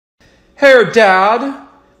Hey, Dad.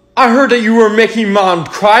 I heard that you were making Mom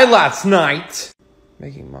cry last night.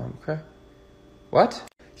 Making Mom cry? What?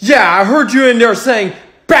 Yeah, I heard you in there saying,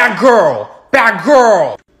 "Bad girl, bad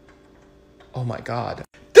girl." Oh my God.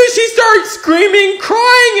 Then she started screaming,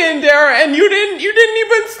 crying in there, and you didn't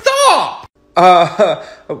even stop.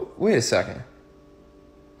 Wait a second.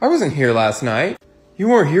 I wasn't here last night. You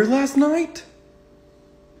weren't here last night?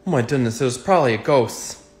 Oh my goodness, it was probably a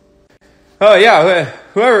ghost. Oh yeah,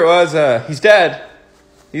 whoever it was, he's dead.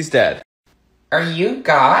 He's dead. Are you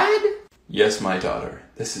God? Yes, my daughter.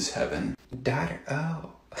 This is heaven. Daughter,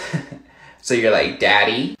 oh. So you're like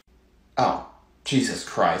daddy? Oh, Jesus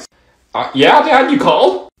Christ. Yeah, Dad, you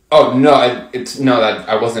called? Oh, no,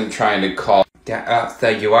 I wasn't trying to call. So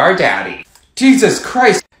you are daddy. Jesus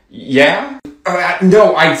Christ. Yeah?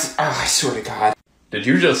 No, I swear to God. Did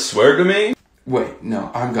you just swear to me? Wait, no,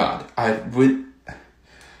 I'm God.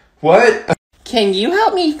 What? Can you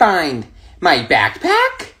help me find my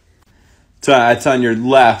backpack? It's on your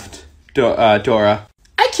left, Dora.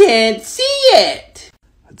 I can't see it.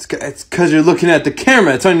 It's because you're looking at the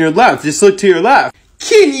camera. It's on your left. Just look to your left.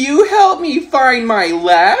 Can you help me find my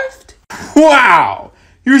left? Wow!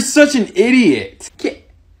 You're such an idiot.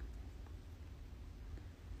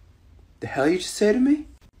 The hell you just say to me?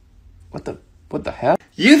 What the hell?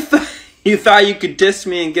 You thought you could diss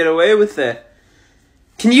me and get away with it.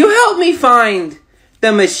 Can you help me find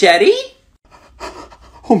the machete?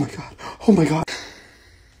 Oh my God. Oh my God.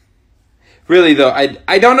 Really though,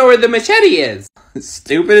 I don't know where the machete is.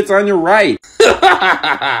 Stupid, it's on your right.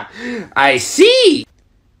 I see.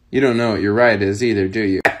 You don't know what your right is either, do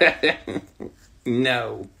you?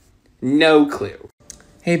 No clue.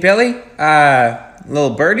 Hey, Billy,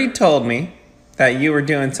 little birdie told me that you were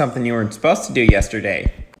doing something you weren't supposed to do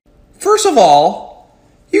yesterday. First of all,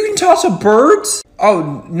 you can talk to birds?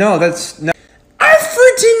 Oh, no, that's no. I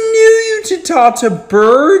freaking knew you to talk to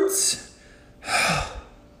birds.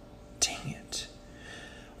 Dang it.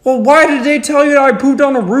 Well, why did they tell you that I pooped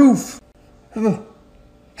on the roof?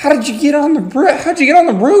 How'd you get on the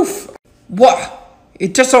roof? What?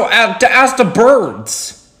 It just so to ask the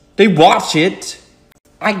birds. They watch it.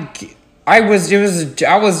 I was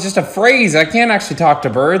just a phrase. I can't actually talk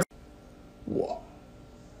to birds. What?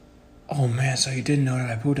 Oh man, so you didn't know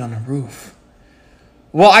that I pooped on the roof.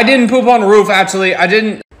 Well, I didn't poop on the roof, actually. I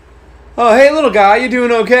didn't. Oh, hey, little guy, you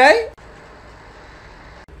doing okay?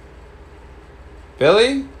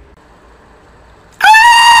 Billy?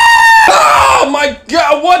 Oh my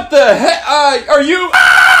God, what the heck? Are you?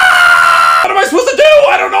 What am I supposed to do?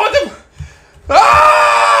 I don't know what to.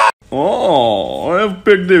 Oh, I've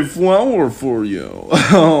picked a flower for you.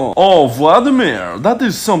 Oh, Vladimir, that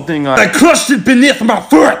is something I crushed it beneath my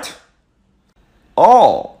foot!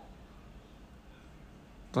 Oh.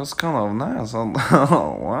 That's kind of nice. Oh,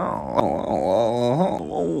 wow.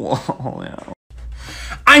 Oh, yeah.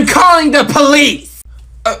 I'm calling the police!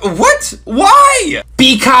 What? Why?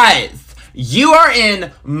 Because you are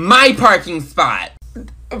in my parking spot.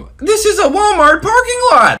 This is a Walmart parking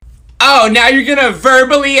lot. Oh, now you're gonna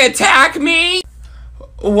verbally attack me?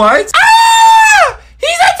 What? Ah!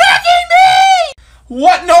 He's attacking me!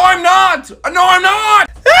 What? No, I'm not! No, I'm not!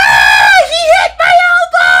 Ah! He hit my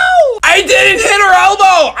elbow! I didn't hit her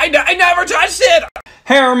elbow! I never touched it!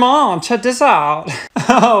 Hey, Mom, check this out.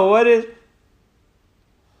 Oh, what is...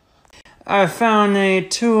 I found a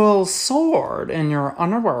tool sword in your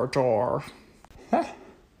underwear drawer.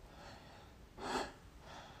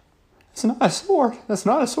 It's not a sword. That's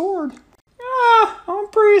not a sword. I'm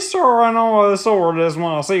pretty sure I know what a sword is when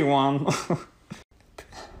I see one.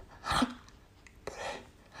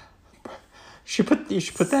 You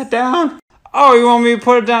should put that down? Oh, you want me to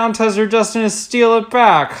put it down because you're just gonna steal it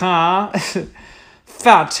back, huh?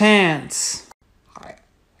 Fat chance.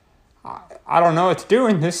 I don't know what to do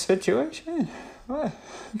in this situation.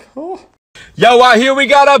 Cool. Yo, here we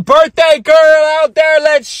got a birthday girl out there.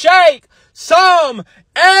 Let's shake some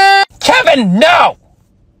ass. Kevin, no!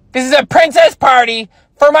 This is a princess party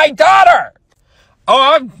for my daughter!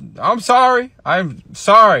 Oh, I'm sorry. I'm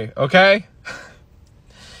sorry, okay?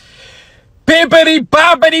 Bippity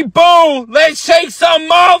boppity boo! Let's shake some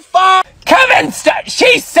motherfucker! Kevin,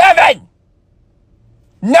 she's 7!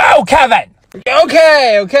 No, Kevin!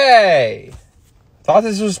 Okay. Thought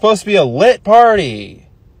this was supposed to be a lit party.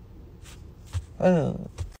 Hi,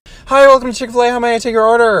 welcome to Chick-fil-A. How may I take your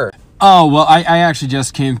order? Oh, well, I actually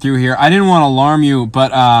just came through here. I didn't want to alarm you,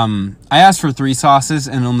 but I asked for 3 sauces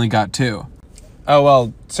and only got 2. Oh,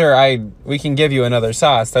 well, sir, we can give you another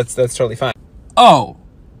sauce. That's totally fine. Oh,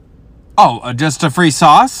 just a free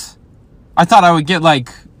sauce? I thought I would get, like,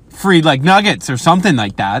 free, like, nuggets or something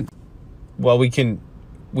like that. Well, we can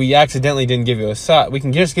we accidentally didn't give you a sauce. We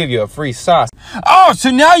can just give you a free sauce. Oh,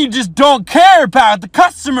 so now you just don't care about the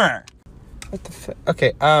customer. What the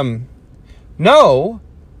okay, no.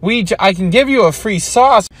 I can give you a free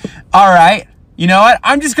sauce. All right. You know what?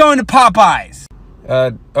 I'm just going to Popeyes.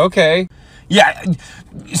 Okay. Yeah,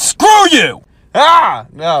 screw you. Ah,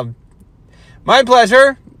 no. My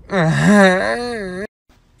pleasure.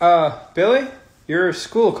 Billy, your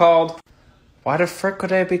school called. Why the frick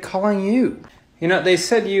would I be calling you? You know, they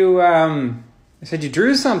said you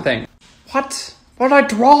drew something. What? What did I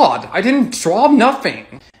draw? I didn't draw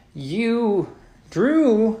nothing. You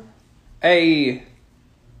drew a...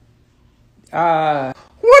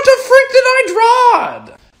 What the frick did I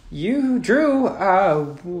draw? You drew a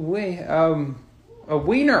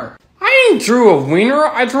wiener. I didn't drew a wiener.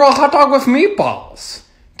 I drew a hot dog with meatballs.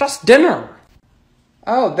 Just dinner.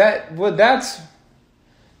 Oh, that's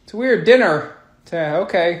it's a weird dinner.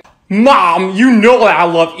 Okay. Mom, you know that I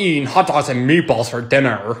love eating hot dogs and meatballs for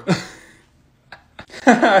dinner.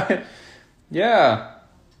 Yeah.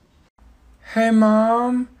 Hey,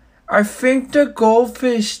 Mom. I think the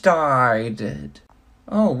goldfish died.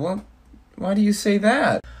 Oh, well, why do you say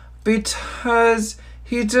that? Because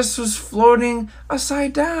he just was floating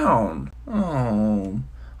upside down. Oh,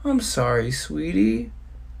 I'm sorry, sweetie.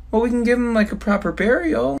 Well, we can give him like a proper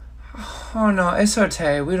burial. Oh, no, it's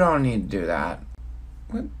okay. We don't need to do that.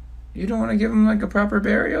 What? You don't want to give him like a proper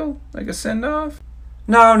burial? Like a send-off?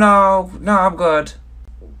 No, I'm good.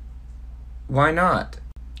 Why not?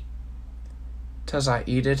 'Cause I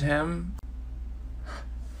eated him.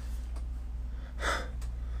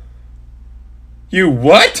 You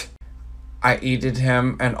what? I eated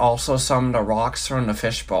him and also some of the rocks from the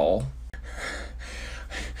fishbowl.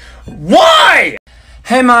 Why?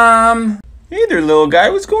 Hey, Mom. Hey there, little guy.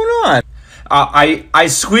 What's going on? I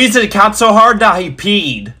squeezed the cat so hard that he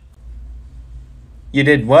peed. You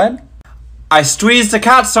did what? I squeezed the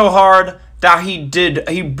cat so hard that he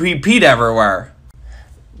peed everywhere.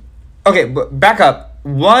 Okay, back up.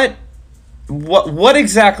 What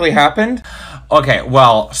exactly happened? Okay,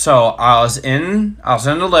 well, so I was in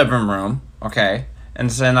the living room, okay, and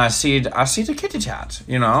then I see the kitty cat,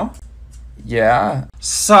 you know? Yeah.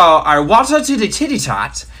 So I walked up to the kitty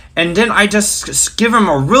cat, and then I just give him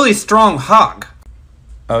a really strong hug.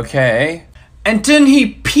 Okay. And then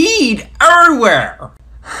he peed everywhere.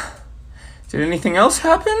 Did anything else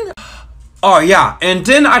happen? Oh yeah, and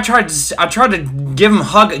then I tried to give him a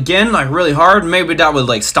hug again, like really hard. Maybe that would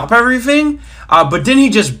like stop everything. But then he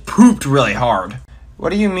just pooped really hard. What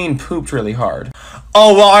do you mean pooped really hard?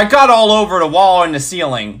 Oh well, I got all over the wall and the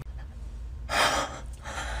ceiling.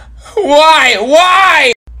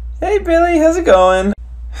 Why? Hey Billy, how's it going?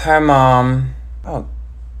 Hi, Mom. Oh.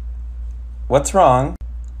 What's wrong?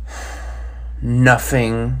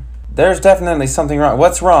 Nothing. There's definitely something wrong.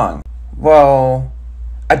 What's wrong? Well,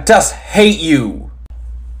 I just hate you.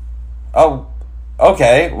 Oh,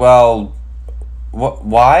 okay. Well,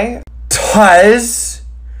 why? 'Cause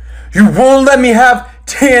you won't let me have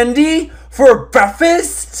candy for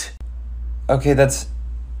breakfast? Okay,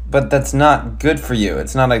 but that's not good for you.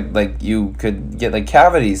 It's not like you could get like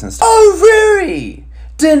cavities and stuff. Oh, really?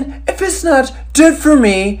 Then if it's not good for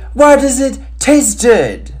me, why does it taste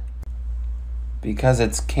good? Because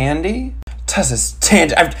it's candy? 'Cause it's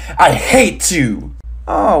candy. I hate you.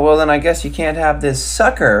 Oh, well then I guess you can't have this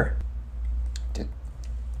sucker. Did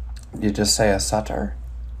you just say a sutter?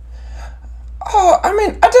 Oh, I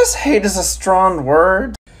mean, I just hate is a strong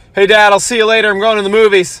word. Hey Dad, I'll see you later. I'm going to the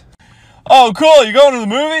movies. Oh, cool. You going to the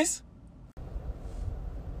movies?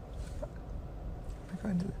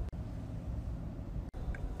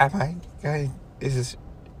 Am I going? Is this?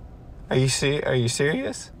 Are you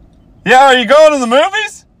serious? Yeah, are you going to the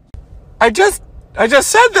movies? I just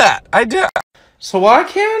said that. I did. So why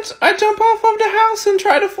can't I jump off of the house and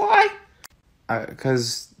try to fly?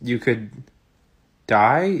 'Cause you could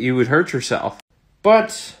die. You would hurt yourself.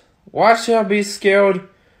 But why should I be scared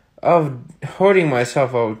of hurting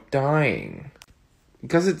myself or dying?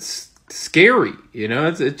 Because it's scary, you know?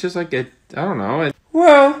 It's just like I don't know.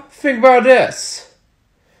 Well, think about this.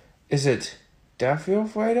 Is it death you're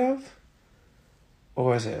afraid of?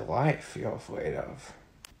 Or is it life you're afraid of?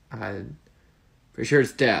 I'm pretty sure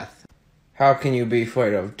it's death. How can you be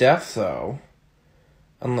afraid of death, though?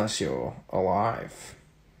 Unless you're alive.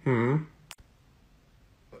 How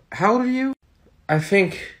old are you? I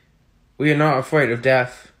think we are not afraid of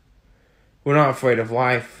death. We're not afraid of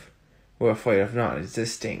life. We're afraid of not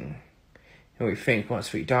existing. And we think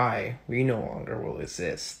once we die, we no longer will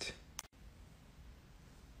exist.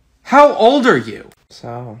 How old are you?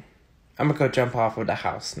 So, I'm gonna go jump off of the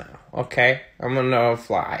house now, okay? I'm gonna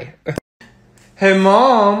fly. Hey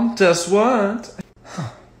Mom, guess what?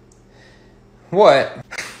 What?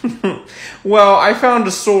 Well, I found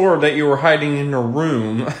a sword that you were hiding in your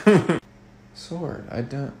room. Sword? I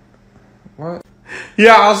don't... What?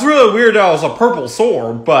 Yeah, it was really weird that it was a purple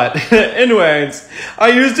sword, but anyways, I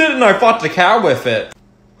used it and I fought the cat with it.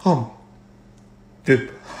 You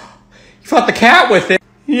fought the cat with it?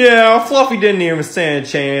 Yeah, Fluffy didn't even stand a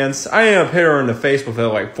chance. I ended up hitting her in the face with it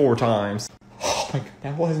like 4 times. Oh my god,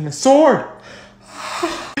 that wasn't a sword!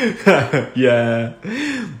 Yeah.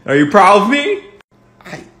 Are you proud of me?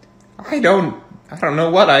 I don't know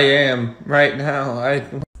what I am right now.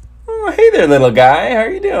 Oh, hey there, little guy. How are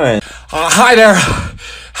you doing? Hi there.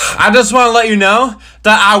 I just want to let you know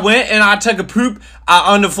that I went and I took a poop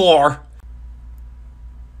on the floor.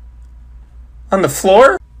 On the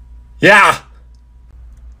floor? Yeah.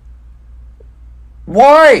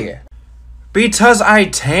 Why? Because I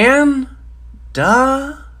tan?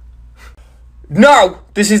 Duh. No,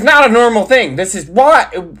 this is not a normal thing. This is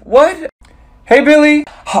what? What? Hey, Billy.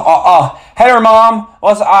 Hey there, Mom.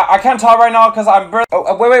 Listen, I can't talk right now because I'm. Wait.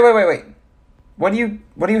 What do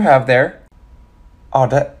you have there? Oh,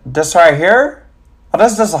 this right here? Oh,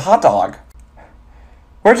 this is a hot dog.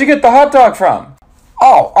 Where'd you get the hot dog from?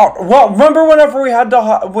 Oh, well, remember whenever we had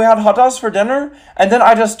hot dogs for dinner, and then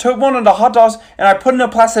I just took one of the hot dogs and I put it in a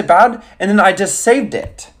plastic bag, and then I just saved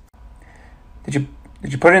it. Did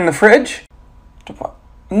you put it in the fridge?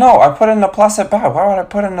 No, I put it in a plastic bag. Why would I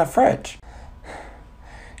put it in the fridge?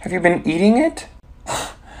 Have you been eating it?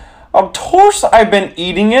 Of course I've been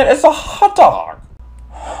eating it. It's a hot dog.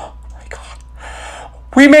 Oh my god.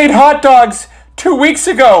 We made hot dogs 2 weeks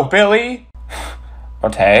ago, Billy.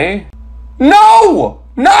 Okay. No!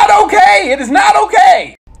 Not okay! It is not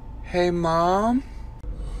okay! Hey, Mom?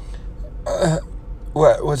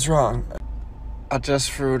 What's wrong? I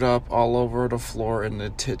just threw it up all over the floor in the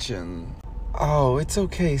kitchen. Oh, it's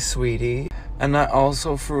okay, sweetie. And I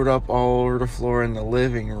also threw it up all over the floor in the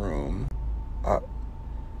living room.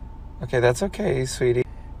 Okay, that's okay, sweetie.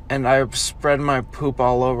 And I spread my poop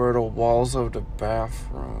all over the walls of the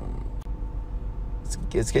bathroom.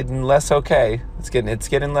 It's getting less okay. It's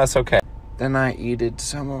getting less okay. Then I eated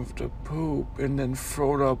some of the poop and then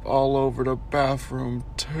threw it up all over the bathroom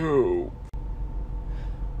too.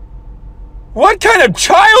 What kind of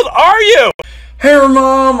child are you? Here,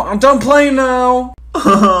 Mom, I'm done playing now.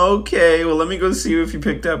 Okay, well, let me go see if you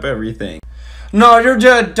picked up everything. No, you're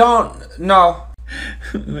dead. Don't. No.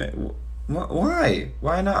 Why?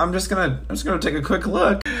 Why not? I'm just gonna take a quick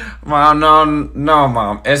look. Mom, no,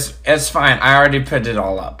 Mom. It's fine. I already picked it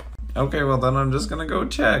all up. Okay, well then I'm just gonna go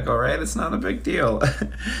check, alright? It's not a big deal.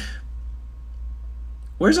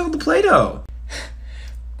 Where's all the Play-Doh?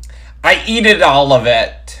 I eated all of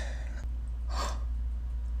it.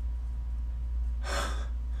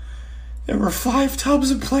 There were 5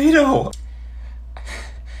 tubs of Play-Doh.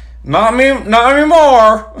 Not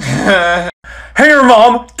anymore. Here,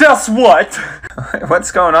 Mom, guess what?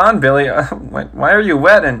 What's going on, Billy? Why are you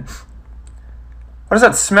wet and... What does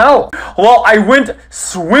that smell? Well, I went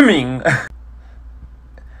swimming.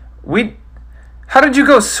 How did you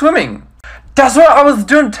go swimming? That's what I was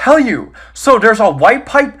going to tell you. So there's a white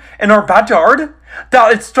pipe in our backyard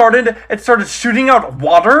that it started shooting out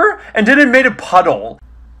water and then it made a puddle.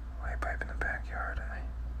 White pipe in the backyard.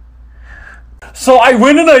 So I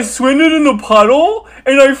went and I swam it in the puddle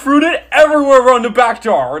and I threw it everywhere around the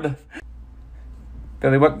backyard.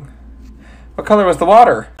 Billy, what color was the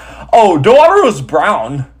water? Oh, the water was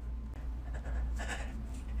brown.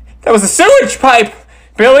 That was a sewage pipe,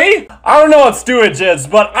 Billy. I don't know what sewage is,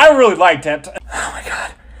 but I really liked it. Oh my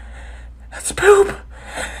god. That's poop.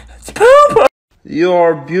 That's poop.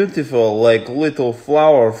 You're beautiful like little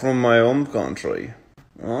flower from my home country.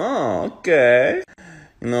 Oh, okay.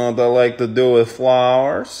 You know what I like to do with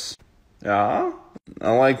flowers? Yeah?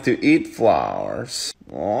 I like to eat flowers.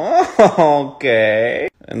 Oh, okay.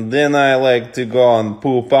 And then I like to go and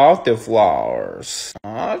poop out the flowers.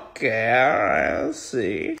 Okay, alright, let's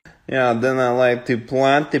see. Yeah, then I like to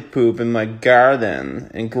plant the poop in my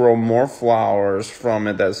garden and grow more flowers from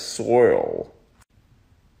it as soil.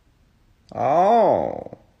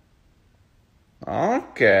 Oh.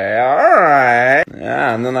 Okay, alright.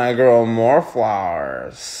 Yeah, and then I grow more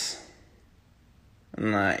flowers.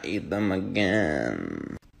 And I eat them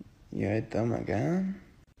again. You ate them again?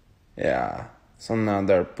 Yeah. So now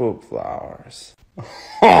they're poop flowers.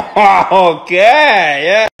 Okay,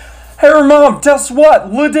 yeah. Hey, Mom, guess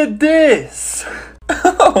what? Look at this.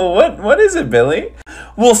 Oh, what is it, Billy?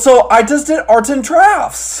 Well, so I just did arts and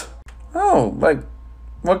crafts. Oh, like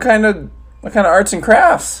what kind of arts and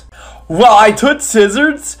crafts? Well, I took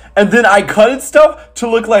scissors and then I cut it stuff to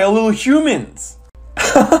look like little humans.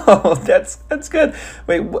 Oh, that's good.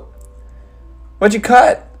 Wait, what'd you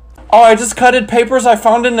cut? Oh, I just cutted papers I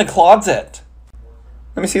found in the closet.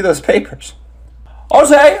 Let me see those papers.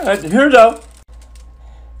 Okay, here we go.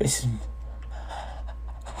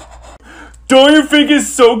 Don't you think it's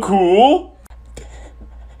so cool?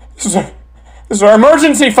 This is our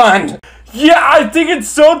emergency fund. Yeah, I think it's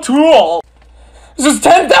so cool. This is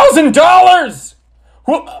 $10,000.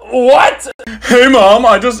 What? Hey, Mom,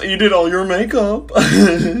 I just eated all your makeup.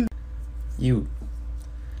 You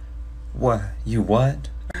what?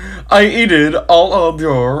 I eated all of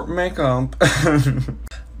your makeup.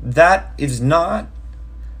 That is not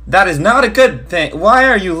a good thing. Why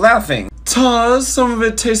are you laughing? Tuz, some of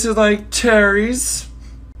it tasted like cherries.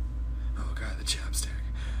 Oh god, the chapstick.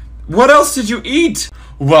 What else did you eat?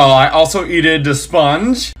 Well, I also eated the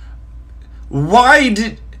sponge. Why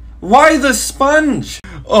the sponge?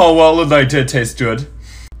 Oh, well, it did taste good.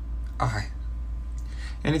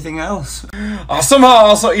 Anything else? I somehow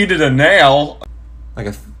also eated a nail. Like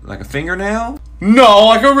a fingernail? No,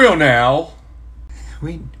 like a real nail.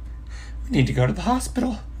 We need to go to the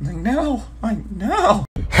hospital. Now.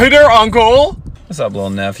 Hey there, Uncle. What's up, little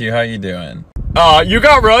nephew? How you doing? You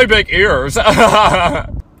got really big ears.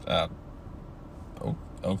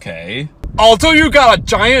 Okay. Also, you got a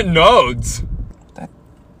giant nose.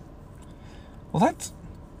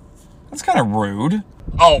 That's kind of rude.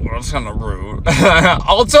 Oh, that's kind of rude.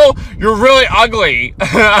 Also, you're really ugly.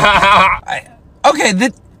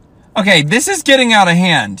 Okay, this is getting out of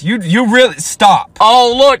hand. You really stop.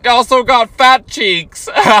 Oh, look, I also got fat cheeks.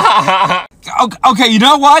 Okay, you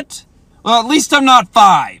know what? Well, at least I'm not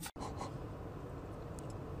 5.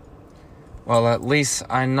 Well, at least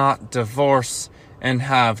I'm not divorced and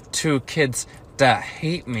have 2 kids that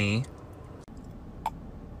hate me.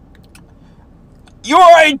 You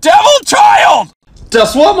are a devil child!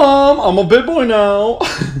 Guess what, Mom? I'm a big boy now.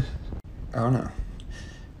 Oh, no.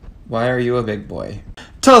 Why are you a big boy?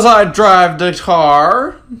 'Cause I drive the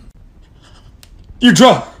car. You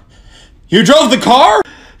drove the car?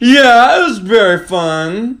 Yeah, it was very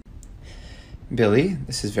fun. Billy,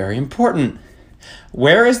 this is very important.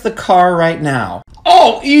 Where is the car right now?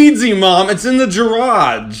 Oh, easy, Mom. It's in the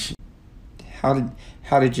garage.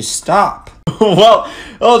 How did you stop? Well,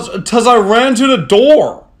 it was 'cause I ran to the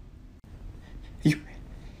door. You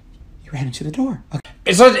ran into the door? Okay.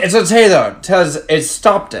 It's okay though, 'cause it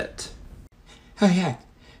stopped it. Oh yeah,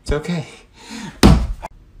 it's okay.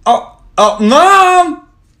 Oh, Mom!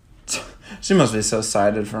 She must be so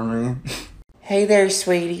excited for me. Hey there,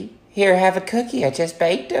 sweetie. Here, have a cookie. I just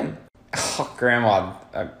baked them. Oh, Grandma,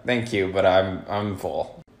 thank you, but I'm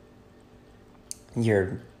full.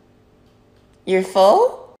 You're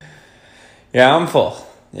full? Yeah, I'm full.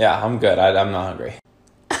 Yeah, I'm good. I'm not hungry.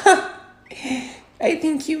 I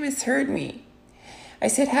think you misheard me. I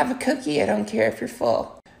said have a cookie. I don't care if you're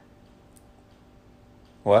full.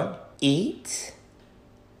 What? Eat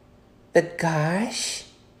the gosh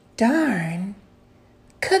darn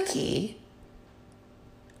cookie,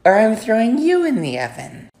 or I'm throwing you in the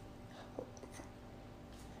oven.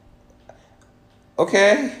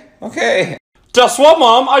 Okay. Guess what,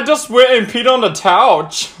 Mom? I just went and peed on the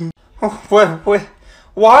couch.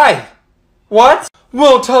 Why? What?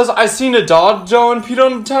 Well, 'cause I seen a dog Joe and peed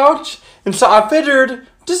on the couch, and so I figured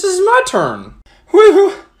this is my turn.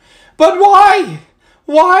 But why?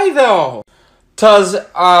 Why though? 'Cause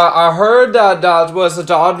I heard that was a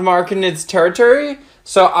dog marking its territory,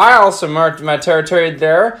 so I also marked my territory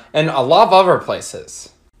there and a lot of other places.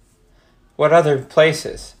 What other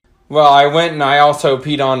places? Well, I went and I also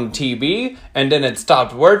peed on TV, and then it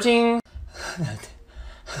stopped working.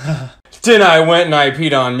 Then I went and I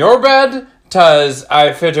peed on your bed, 'cause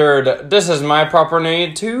I figured this is my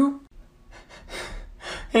property too.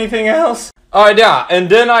 Anything else? Oh yeah, and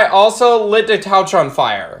then I also lit the couch on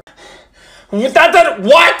fire.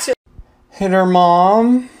 What? Hit her,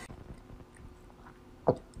 Mom.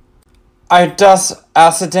 I just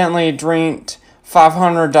accidentally drank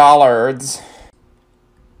 $500.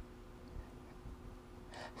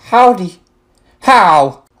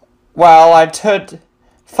 How? Well, I took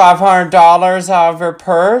 $500 out of her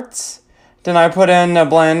purse, then I put it in the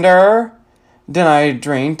blender, then I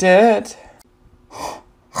drank it.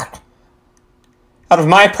 Out of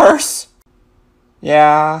my purse?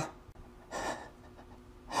 Yeah.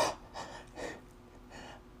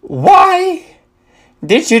 Why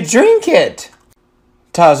did you drink it?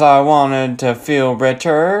 'Cause I wanted to feel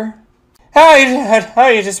richer. Oh,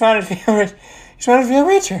 you just wanted to feel rich. You just wanted to feel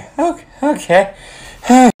richer. Okay.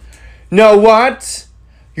 Know what?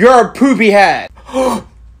 You're a poopy head.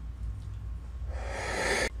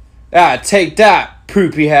 Ah, take that,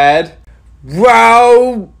 poopy head.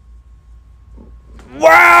 Wow.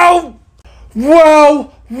 Wow.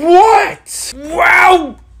 Wow. What?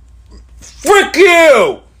 Wow. Frick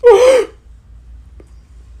you.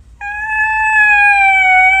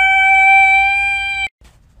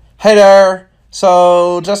 Hey there.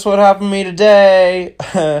 So, just what happened to me today.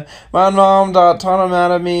 My mom got ton of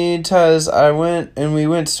mad at me because we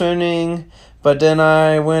went swimming, but then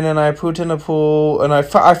I went and I pooped in the pool, and I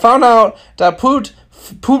found out that poop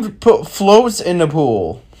floats in the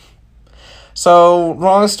pool. So,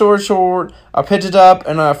 long story short, I picked it up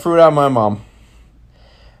and I threw it at my mom.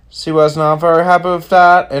 She was not very happy with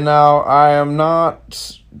that, and now I'm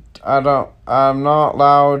not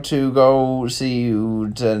allowed to go see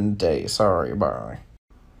you today. Sorry, bye.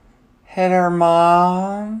 Hey there,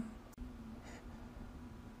 Mom.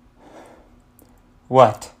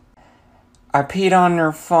 What? I peed on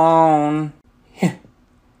your phone. You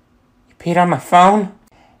peed on my phone?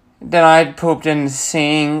 Then I pooped in the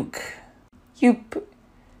sink. You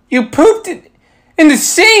pooped in the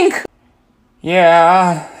sink?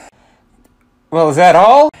 Yeah. Well, is that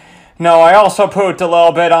all? No, I also pooped a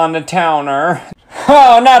little bit on the counter.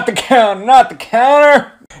 Oh, not the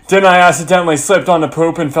counter! Then I accidentally slipped on the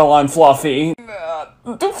poop and fell on Fluffy.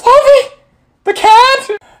 Fluffy? The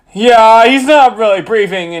cat? Yeah, he's not really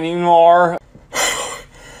breathing anymore.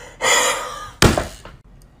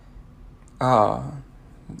 Oh,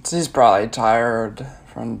 he's probably tired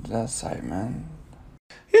from the excitement.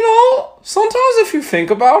 You know, sometimes if you think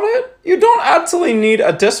about it, you don't actually need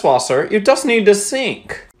a dishwasher, you just need a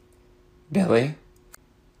sink. Billy?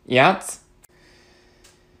 Yes?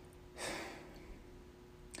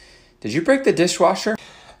 Did you break the dishwasher?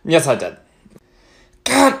 Yes, I did.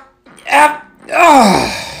 God,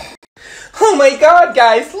 oh my God,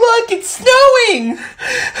 guys, look, it's snowing!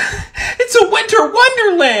 It's a winter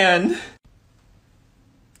wonderland!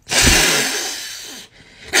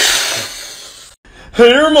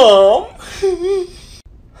 Hey, Mom!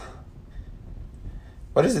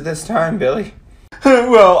 What is it this time, Billy?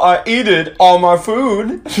 Well, I ate all my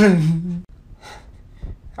food.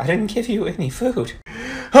 I didn't give you any food.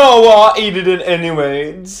 Oh, well, I ate it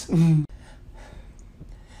anyways.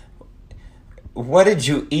 What did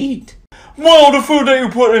you eat? Well, the food that you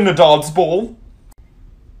put in the dog's bowl.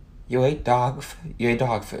 You ate dog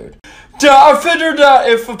food. I figured that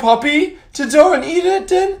if a puppy to go and eat it,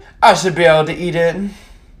 then I should be able to eat it.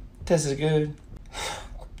 This is good.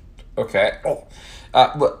 Okay.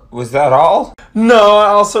 What, was that all? No, I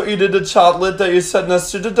also ate the chocolate that you set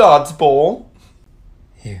next to the dog's bowl.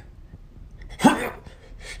 Here. That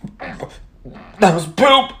was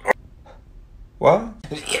poop. What?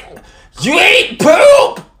 You ate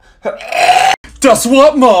poop! Guess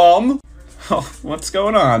what, Mom? Oh, what's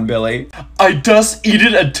going on, Billy? I just eat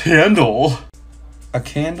a candle. A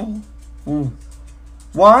candle? Ooh.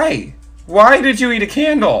 Why? Why did you eat a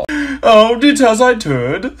candle? Oh, because I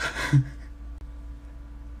could.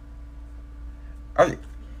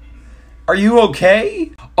 Are you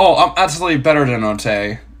okay? Oh, I'm absolutely better than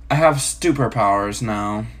okay. I have superpowers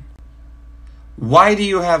now. How do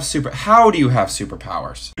you have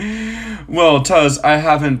superpowers? Well, cause I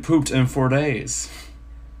haven't pooped in 4 days.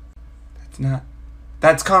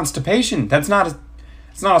 That's constipation. It's not a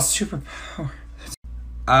superpower.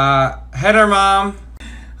 Hey there, Mom.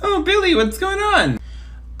 Oh, Billy, what's going on?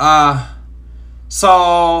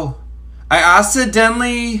 So I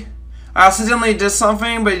accidentally did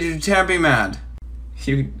something, but you can't be mad.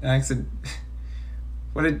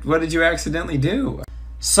 What did you accidentally do?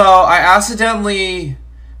 So I accidentally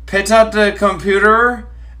picked up the computer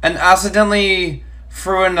and accidentally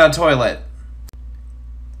threw in the toilet.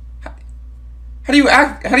 How do you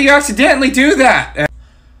accidentally do that?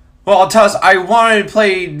 Well, because I wanted to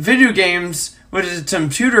play video games with the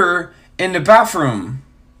computer in the bathroom.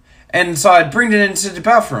 And so I'd bring it into the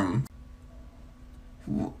bathroom.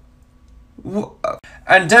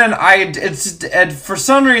 And then for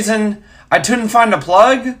some reason, I couldn't find a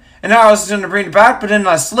plug, and I was going to bring it back, but then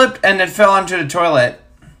I slipped and it fell into the toilet.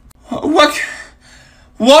 What?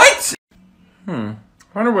 I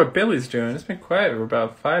wonder what Billy's doing. It's been quiet for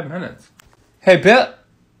about 5 minutes. Hey, Bill.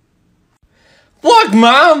 Look,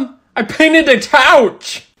 Mom! I painted the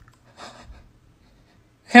couch!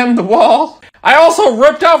 And the wall. I also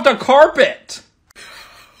ripped off the carpet!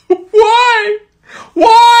 Why?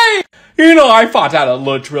 You know, I thought that it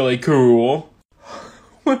looked really cool.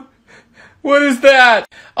 What is that?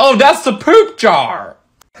 Oh, that's the poop jar!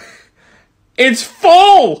 It's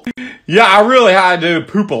full! Yeah, I really had to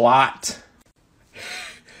poop a lot.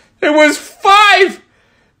 It was 5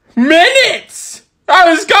 minutes! I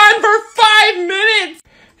was gone for 5 minutes!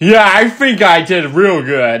 Yeah, I think I did real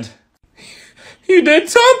good. You did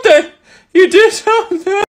something! You did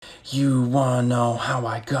something! You wanna know how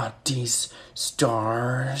I got these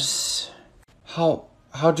stars?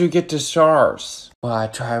 How'd you get the stars? Well, I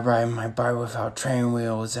tried riding my bike without train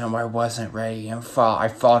wheels and I wasn't ready and I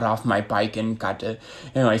fought off my bike and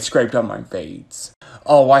I scraped up my face.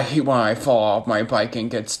 Oh, I hate when I fall off my bike and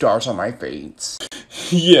get stars on my face.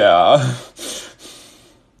 Yeah.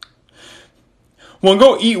 Wanna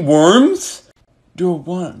go eat worms? Do I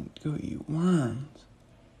want to go eat worms?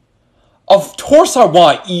 Of course I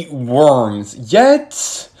want to eat worms,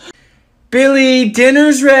 yet. Billy,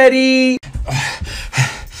 dinner's ready!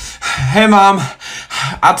 Hey, Mom.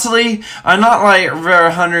 Actually, I'm not,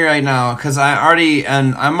 very hungry right now, because I'm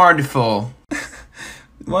already full.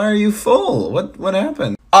 Why are you full? What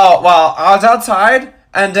happened? Oh, well, I was outside,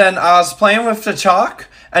 and then I was playing with the chalk,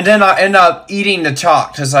 and then I ended up eating the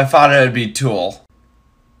chalk, because I thought it would be cool.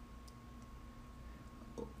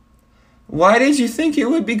 Why did you think it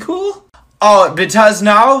would be cool? Oh, because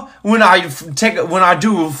now, when I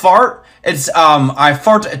do a fart, it's, I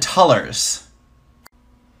fart at colors.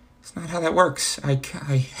 That's not how that works.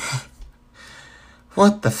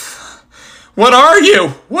 What the What are you?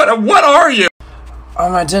 What are you? Oh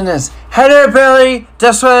my goodness. Hey there, Billy.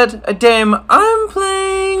 Guess what a game I'm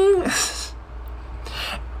playing?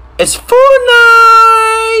 It's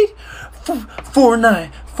Fortnite!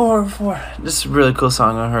 Fortnite. This is a really cool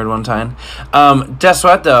song I heard one time. Guess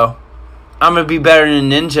what, though? I'm gonna be better than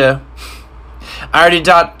Ninja. I already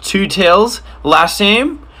got 2 kills last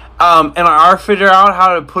game, and I already figured out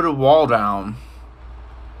how to put a wall down.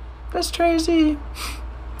 That's crazy.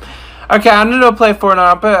 Okay, I'm gonna go play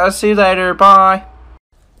Fortnite, but I'll see you later. Bye.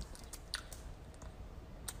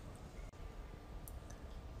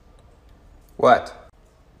 What?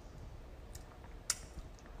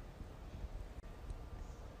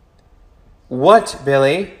 What,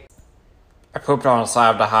 Billy? I pooped on the side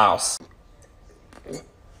of the house.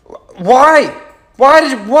 Why? Why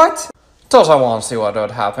did you, what? Because I want to see what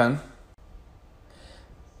would happen.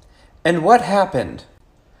 And what happened?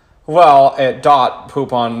 Well, it got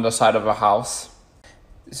poop on the side of a house.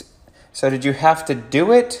 So did you have to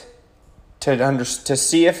do it to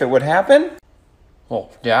see if it would happen?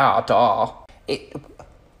 Well, yeah, duh.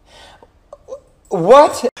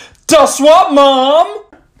 What? Guess what, Mom?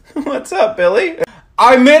 What's up, Billy?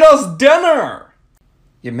 I made us dinner.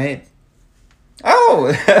 You made...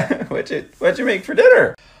 Oh, what'd you make for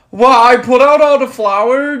dinner? Well, I put out all the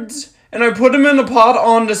flowers, and I put them in the pot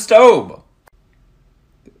on the stove.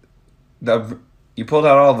 You pulled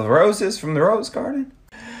out all the roses from the rose garden?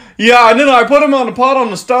 Yeah, and then I put them on the pot on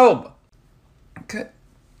the stove. Okay.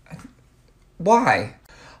 Why?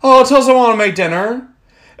 Oh, because I want to make dinner.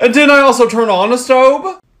 And then I also turn on the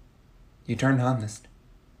stove. You turned on the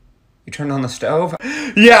stove?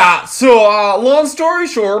 Yeah, so, long story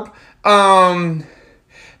short, the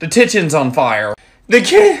kitchen's on fire. The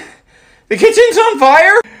kitchen's on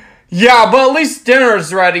fire? Yeah, but at least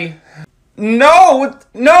dinner's ready. No,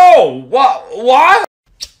 what?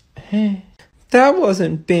 That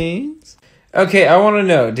wasn't beans. Okay, I want to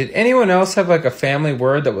know, did anyone else have a family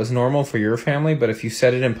word that was normal for your family, but if you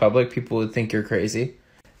said it in public, people would think you're crazy?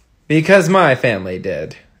 Because my family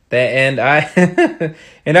did. And I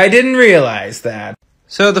didn't realize that.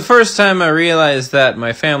 So the first time I realized that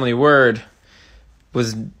my family word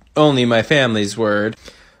was only my family's word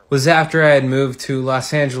was after I had moved to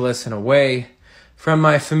Los Angeles and away from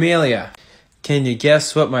my familia. Can you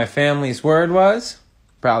guess what my family's word was?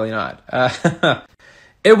 Probably not.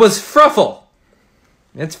 It was fruffle.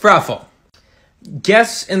 It's fruffle.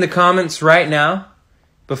 Guess in the comments right now,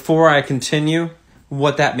 before I continue,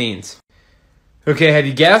 what that means. Okay, have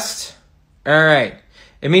you guessed? Alright.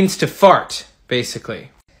 It means to fart,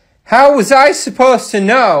 basically. How was I supposed to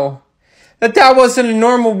know that wasn't a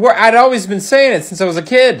normal word? I'd always been saying it since I was a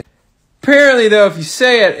kid. Apparently, though, if you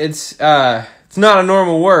say it, it's not a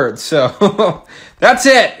normal word, so that's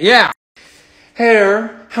it, yeah. Hey,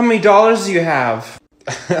 how many dollars do you have?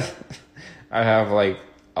 I have,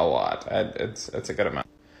 a lot. It's a good amount.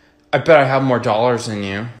 I bet I have more dollars than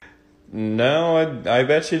you. No, I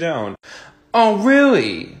bet you don't. Oh,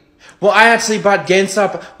 really? Well, I actually bought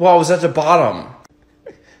GameStop while I was at the bottom.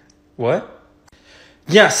 What?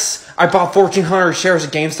 Yes, I bought 1,400 shares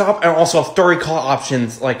of GameStop and also 30 call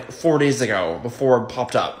options 4 days ago before it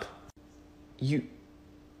popped up. You're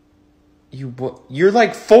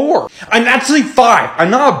 4. I'm actually 5. I'm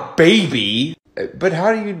not a baby. But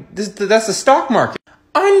how do you... That's the stock market.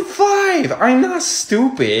 I'm 5. I'm not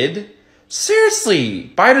stupid. Seriously,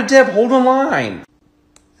 buy the dip, hold the line.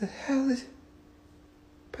 The hell is...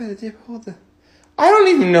 Buy the dip, hold the... I don't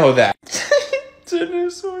even know that.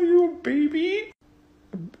 Dennis, are you a baby?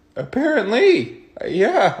 Apparently.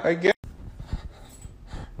 Yeah, I guess.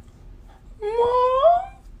 Mom?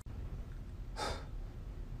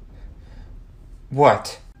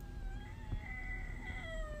 What?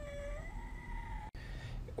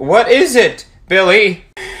 What is it, Billy?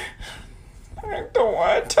 I don't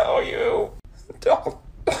want to tell you. Don't.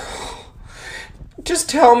 Just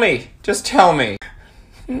tell me. Just tell me.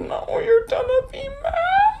 No, you're gonna be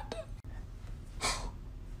mad.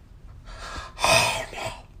 Oh,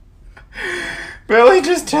 no. Billy,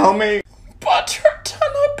 just tell me. But you're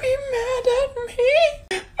gonna be mad at me.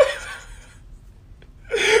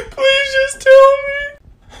 Please just tell me.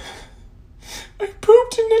 I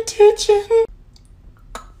pooped in the kitchen.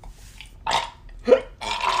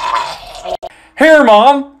 Here,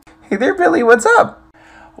 Mom. Hey there, Billy. What's up?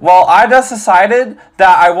 Well, I just decided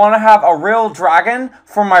that I want to have a real dragon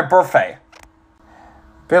for my birthday.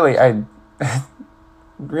 Billy,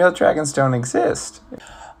 real dragons don't exist.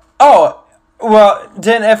 Oh, well,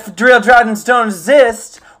 then if real dragons don't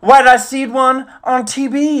exist, why did I see one on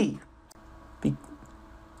TV?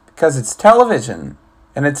 Because it's television,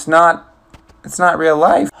 and it's not real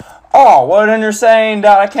life. Oh, well, then you're saying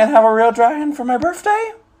that I can't have a real dragon for my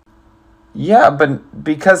birthday? Yeah, but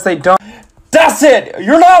because they don't... That's it!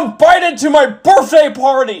 You're not invited to my birthday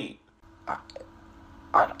party!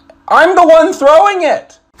 I'm the one throwing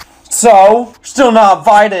it! So, still not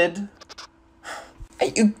invited.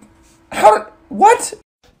 What?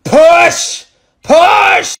 Push!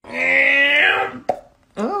 Push!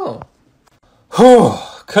 Oh. Whew.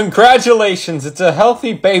 Congratulations, it's a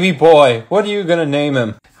healthy baby boy. What are you gonna name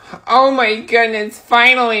him? Oh my goodness,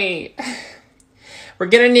 finally! We're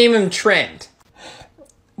gonna name him Trent.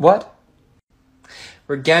 What?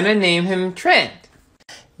 We're gonna name him Trent.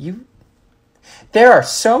 There are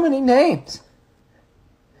so many names.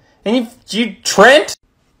 And you Trent?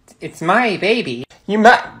 It's my baby. You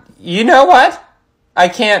know what? I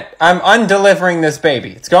can't, I'm undelivering this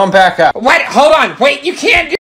baby. It's going back up. What? Hold on, wait, you can't do